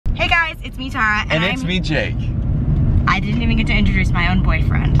Hey guys, it's me Tara. And it's me Jake. I didn't even get to introduce my own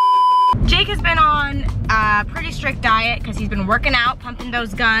boyfriend. Jake has been on a pretty strict diet because he's been working out, pumping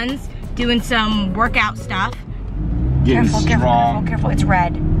those guns, doing some workout stuff. Getting careful, strong. careful, it's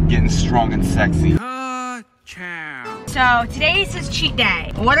red. Getting strong and sexy. So today's his cheat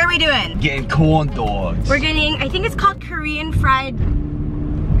day. What are we doing? Getting corn dogs. We're getting, I think it's called Korean fried.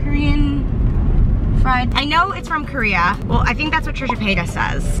 I know it's from Korea. Well, I think that's what Trisha Paytas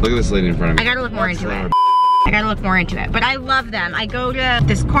says. Look at this lady in front of me. I gotta look more into it. But I love them. I go to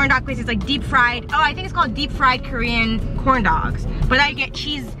this corn dog place, it's like deep fried. Oh, I think it's called deep fried Korean corn dogs. But I get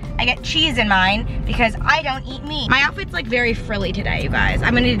cheese in mine because I don't eat meat. My outfit's like very frilly today, you guys. We're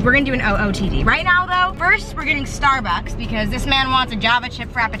gonna do an OOTD. Right now though, first we're getting Starbucks because this man wants a Java chip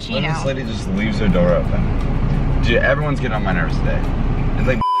frappuccino. This lady just leaves her door open. Dude, everyone's getting on my nerves today. It's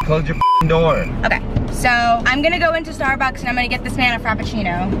like, close your door. Okay, so I'm gonna go into Starbucks and I'm gonna get this man a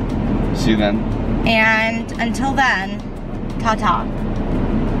frappuccino. See you then. And until then, ta-ta.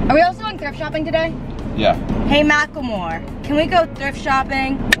 Are we also going thrift shopping today? Yeah. Hey Macklemore, can we go thrift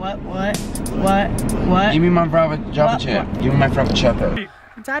shopping? What? Give me my Java chip. Give me my frappuccino.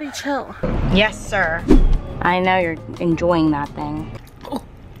 Daddy, chill. Yes, sir. I know you're enjoying that thing.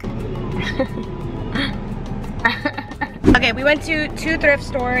 Okay, we went to 2 thrift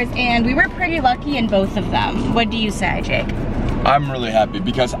stores and we were pretty lucky in both of them. What do you say, Jake? I'm really happy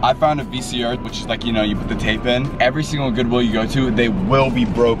because I found a VCR, which is like, you know, you put the tape in. Every single Goodwill you go to, they will be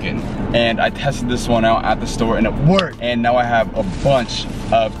broken. And I tested this one out at the store and it worked. And now I have a bunch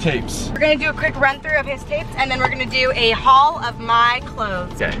of tapes. We're gonna do a quick run through of his tapes and then we're gonna do a haul of my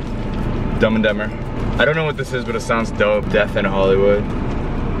clothes. Okay. Dumb and Dumber. I don't know what this is, but it sounds dope. Death in Hollywood.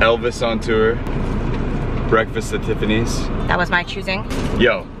 Elvis on tour. Breakfast at Tiffany's. That was my choosing.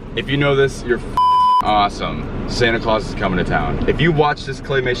 Yo, if you know this, you're awesome. Santa Claus is coming to town. If you watched this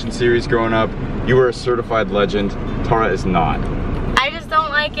claymation series growing up, you were a certified legend. Tara is not. I just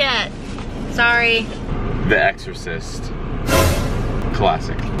don't like it. Sorry. The Exorcist.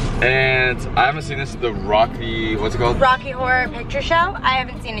 Classic. And I haven't seen this, the Rocky, what's it called? Rocky Horror Picture Show. I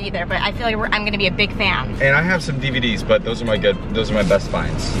haven't seen it either, but I feel like I'm gonna be a big fan. And I have some DVDs, but those are my best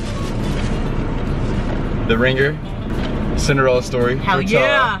finds. The Ringer, Cinderella Story. Hell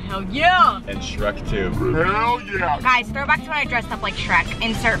yeah, hell yeah. And Shrek 2. Hell yeah. Guys, throw back to when I dressed up like Shrek.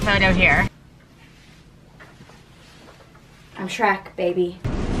 Insert photo here. I'm Shrek, baby.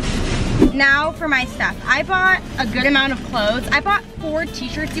 Now for my stuff. I bought a good amount of clothes. I bought 4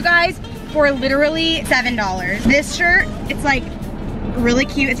 t-shirts, you guys, for literally $7. This shirt, it's like really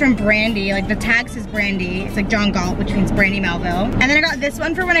cute. It's from Brandy. Like the tag says Brandy. It's like John Galt, which means Brandy Melville. And then I got this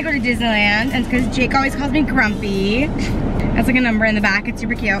one for when I go to Disneyland. And it's because Jake always calls me grumpy. That's like a number in the back. It's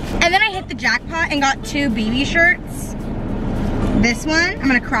super cute. And then I hit the jackpot and got 2 BB shirts. This one, I'm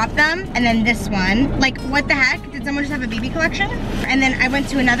gonna crop them. And then this one. Like, what the heck? Did someone just have a BB collection? And then I went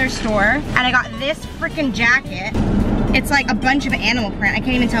to another store and I got this freaking jacket. It's like a bunch of animal print. I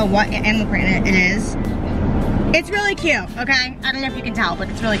can't even tell what animal print it is. It's really cute, okay? I don't know if you can tell, but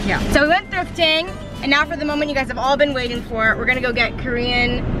it's really cute. So we went thrifting, and now for the moment you guys have all been waiting for, we're gonna go get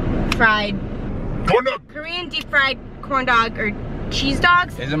Korean deep fried corn dog or cheese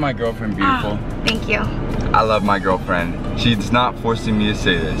dogs. Isn't my girlfriend beautiful? Oh, thank you. I love my girlfriend. She's not forcing me to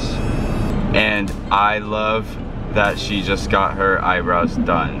say this. And I love that she just got her eyebrows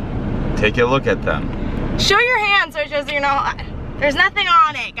done. Take a look at them. Show your hands so it shows you know. There's nothing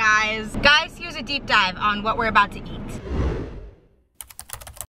on it, guys. Guys, here's a deep dive on what we're about to eat.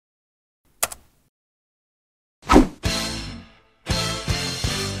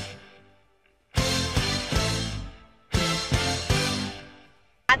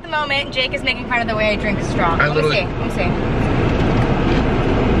 At the moment, Jake is making fun of the way I drink a straw. Let me see.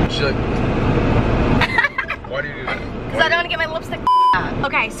 She's like, why do you do that? Because I don't want to get my lipstick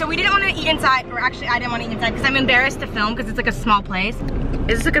Okay, so we didn't want to eat inside, or actually I didn't want to eat inside because I'm embarrassed to film because it's like a small place.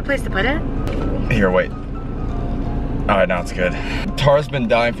 Is this a good place to put it? Here, wait. Alright, now it's good. Tara's been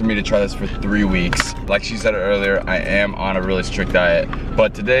dying for me to try this for 3 weeks. Like she said earlier, I am on a really strict diet,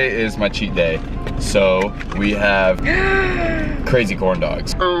 but today is my cheat day. So we have crazy corn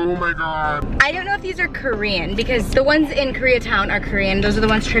dogs. Oh my god. I don't know if these are Korean because the ones in Koreatown are Korean. Those are the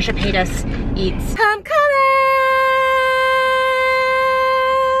ones Trisha Paytas eats. I'm coming!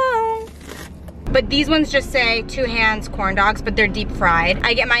 But these ones just say 2 hands corn dogs, but they're deep fried.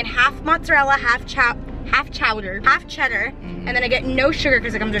 I get mine half mozzarella, half cheddar, and then I get no sugar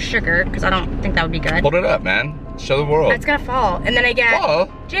because it comes with sugar, because I don't think that would be good. Hold it up, man. Show the world. It's gonna fall. And then I get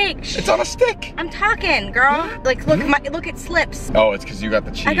Jake. It's on a stick. I'm talking, girl. Like, look, it slips. Oh, it's because you got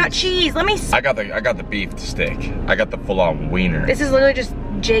the cheese. I got cheese. Let me. I got the beef stick. I got the full-on wiener. This is literally just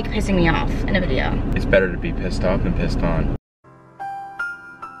Jake pissing me off in a video. It's better to be pissed off than pissed on.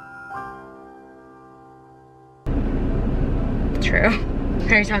 True.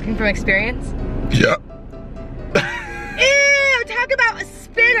 Are you talking from experience? Yeah. Ew, talk about a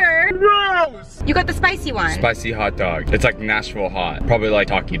spitter. Gross! You got the spicy one. Spicy hot dog. It's like Nashville hot. Probably like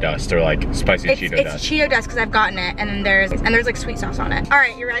Taki dust or like spicy Cheeto dust. It's Cheeto dust because I've gotten it, and then there's like sweet sauce on it. All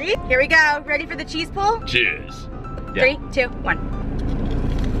right, you ready? Here we go. Ready for the cheese pull? Cheers. Yeah. 3, 2, 1.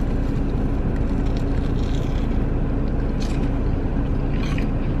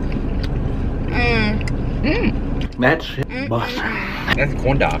 That's boss. That's a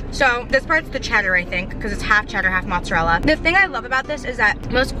corn dog. So this part's the cheddar, I think, because it's half cheddar, half mozzarella. The thing I love about this is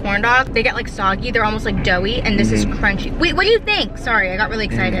that most corn dogs, they get like soggy. They're almost like doughy, and this is crunchy. Wait, what do you think? Sorry, I got really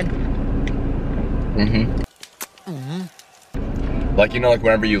excited. Like, you know, like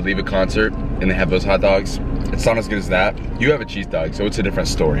whenever you leave a concert and they have those hot dogs, it's not as good as that. You have a cheese dog, so it's a different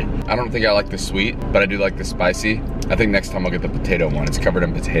story. I don't think I like the sweet, but I do like the spicy. I think next time I'll get the potato one. It's covered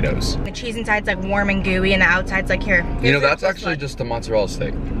in potatoes. The cheese inside's like warm and gooey, and the outside's like here. You know, that's actually just a mozzarella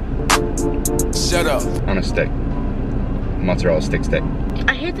stick. Shut up. On a stick. Mozzarella stick.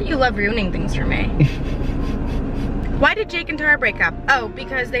 I hate that you love ruining things for me. Why did Jake and Tara break up? Oh,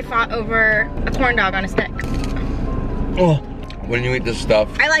 because they fought over a corn dog on a stick. Oh. When you eat this stuff,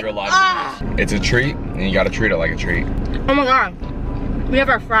 I like, you're alive. It's a treat, and you gotta treat it like a treat. Oh my god. We have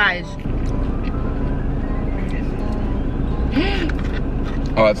our fries.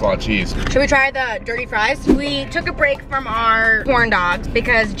 Oh, that's a lot of cheese. Should we try the dirty fries? We took a break from our corn dogs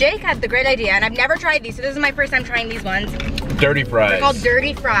because Jake had the great idea, and I've never tried these, so this is my first time trying these ones. Dirty fries. They're called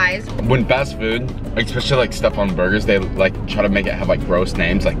dirty fries. When fast food, especially like stuff on burgers, they like try to make it have like gross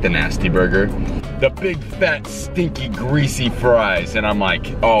names, like the nasty burger. The big fat stinky greasy fries, and I'm like,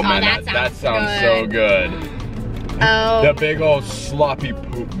 oh man, that sounds so good. Oh. The big old sloppy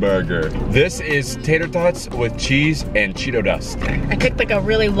poop burger. This is tater tots with cheese and Cheeto dust. I picked like a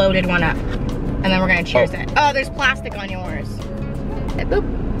really loaded one up, and then we're gonna cheers it. Oh, there's plastic on yours. And boop.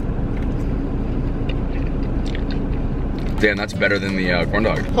 Damn, that's better than the corn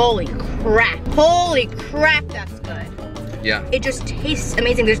dog. Holy crap. Holy crap, that's good. Yeah. It just tastes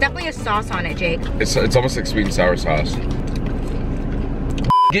amazing. There's definitely a sauce on it, Jake. It's almost like sweet and sour sauce.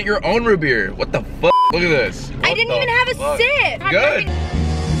 Get your own root beer. What the fuck? Look at this. I didn't even have a sip. Good.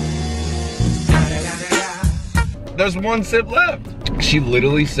 There's one sip left. She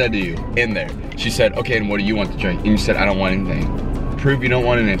literally said to you in there, she said, okay, and what do you want to drink? And you said, I don't want anything. Prove you don't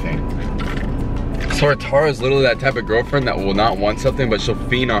want anything. So Tara is literally that type of girlfriend that will not want something, but she'll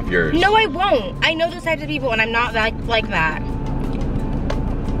fiend off yours. No, I won't. I know those types of people, and I'm not like that.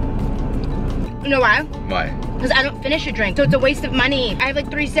 You know why? Why? Because I don't finish a drink, so it's a waste of money. I have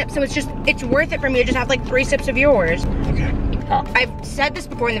like 3 sips, so it's worth it for me to just have like 3 sips of yours. Okay. Huh. I've said this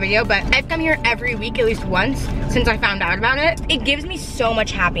before in the video, but I've come here every week at least once since I found out about it. It gives me so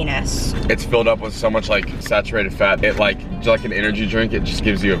much happiness. It's filled up with so much like saturated fat. It like an energy drink, it just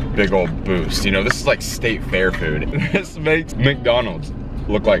gives you a big old boost. You know, this is like state fair food. This makes McDonald's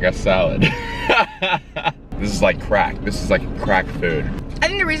look like a salad. This is like crack. This is like crack food. I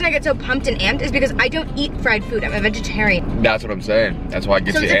think the reason I get so pumped and amped is because I don't eat fried food. I'm a vegetarian. That's what I'm saying. That's why it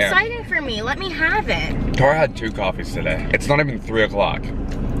gets you amped. So it's exciting for me. Let me have it. Tara had 2 coffees today. It's not even 3 o'clock.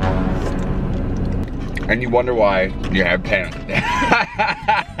 And you wonder why you have panic.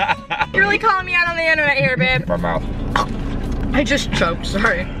 You're really calling me out on the internet here, babe. My mouth. I just choked,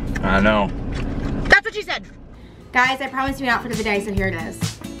 sorry. I know. That's what she said. Guys, I promised you an outfit of the day, so here it is.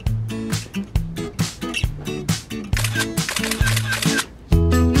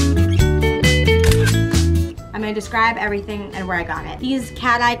 I'm gonna describe everything and where I got it. These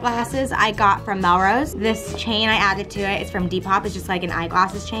cat eye glasses I got from Melrose. This chain I added to it. It's from Depop. It's just like an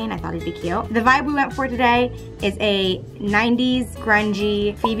eyeglasses chain. I thought it'd be cute. The vibe we went for today is a 90s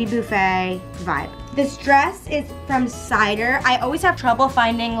grungy Phoebe Buffet vibe. This dress is from Cider. I always have trouble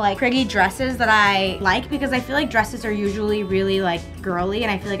finding like pretty dresses that I like because I feel like dresses are usually really like girly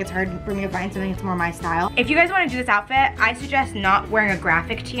and I feel like it's hard for me to find something that's more my style. If you guys want to do this outfit, I suggest not wearing a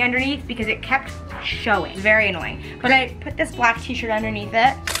graphic tee underneath because it kept showing. It's very annoying. But I put this black t-shirt underneath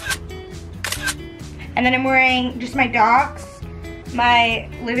it. And then I'm wearing just my docs, my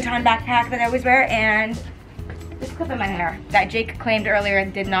Louis Vuitton backpack that I always wear, and this clip in my hair that Jake claimed earlier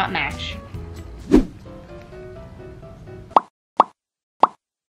did not match.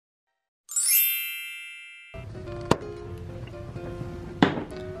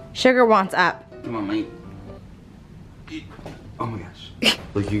 Sugar wants up. Come on, mate. Oh my gosh.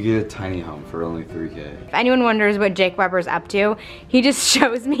 Like you get a tiny home for only 3K. If anyone wonders what Jake Weber's up to, he just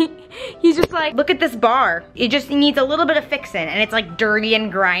shows me. He's just like, look at this bar. It just needs a little bit of fixing and it's like dirty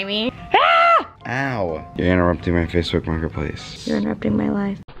and grimy. Ah! Ow. You're interrupting my Facebook Marketplace. You're interrupting my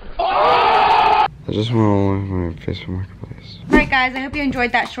life. I just want to look at my Facebook Marketplace. Alright guys, I hope you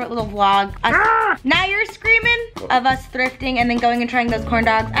enjoyed that short little vlog. Now you're screaming of us thrifting and then going and trying those corn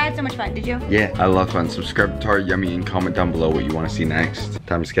dogs. I had so much fun, did you? Yeah, I love fun. Subscribe to Tarayummy and comment down below what you want to see next.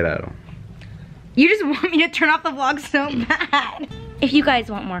 Time to skedaddle. You just want me to turn off the vlog so bad. If you guys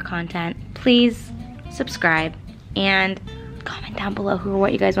want more content, please subscribe and comment down below who or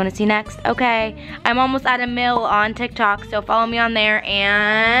what you guys want to see next. Okay, I'm almost at 1 mil on TikTok, so follow me on there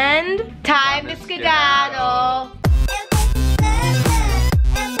and time to skedaddle.